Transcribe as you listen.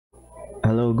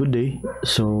Hello, good day.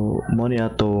 So, mo ni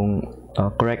atong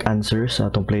correct answers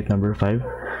sa atong plate number 5.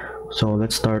 So,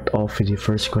 let's start off with the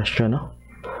first question.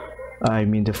 I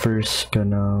mean the first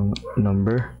kanang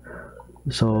number.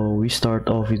 So, we start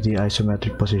off with the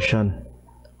isometric position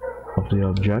of the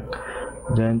object,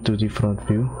 then to the front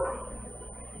view.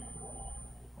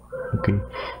 Okay,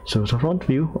 so sa front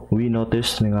view, we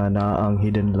notice nga na ang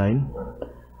hidden line.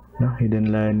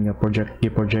 Hidden line nga project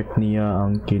niya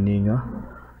ang kini nga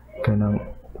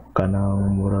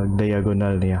kanang murag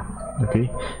diagonal niya.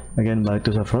 Okay, again back to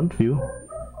sa front view.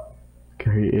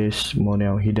 Here is mo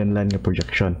na yung hidden line nga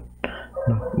projection.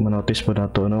 Manotice po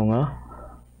nato nga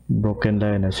broken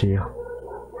line na siya.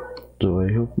 So I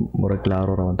hope murag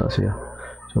klaro ra ta siya.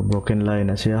 So broken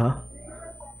line na siya ha.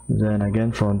 Then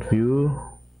again front view,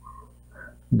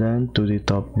 then to the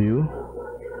top view,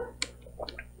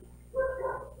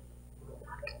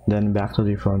 then back to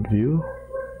the front view,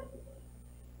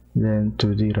 then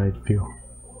to the right view.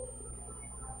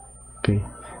 Okay,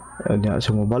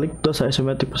 so mabalik to sa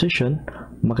isometric position,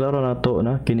 maklaro na to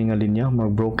na kini nga linya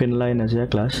mag broken line na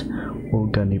siya class, o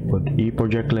ganipod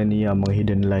i-project line niya mga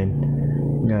hidden line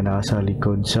nga nasa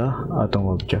likod sa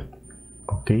atong object.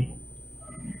 Okay,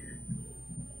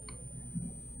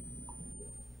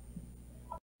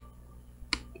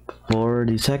 for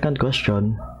the second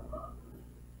question,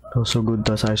 also good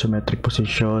ta sa isometric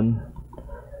position.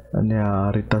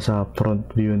 Niya rita sa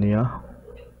front view niya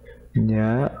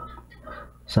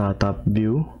sa top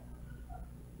view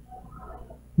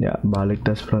niya balik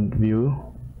tas front view,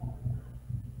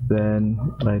 then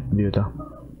right view ta.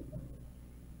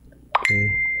 Okay,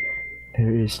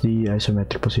 here is the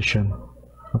isometric position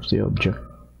of the object.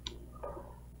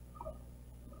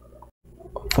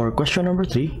 For question number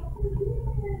 3,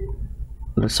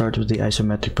 let's start with the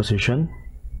isometric position,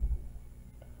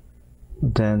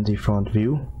 then the front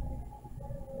view,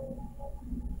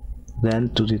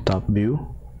 then to the top view,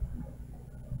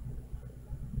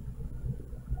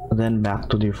 then back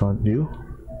to the front view,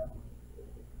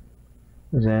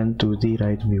 then to the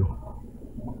right view.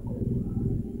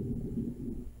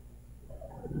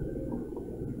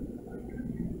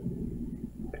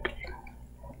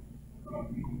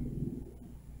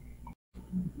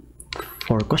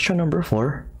 For question number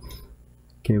 4,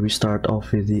 okay, we start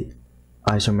off with the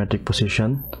isometric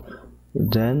position,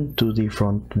 then to the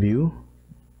front view,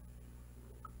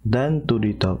 then to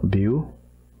the top view,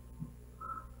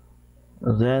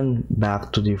 then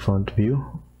back to the front view,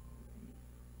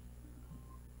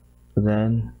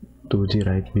 then to the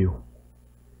right view.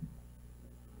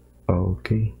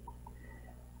 Okay,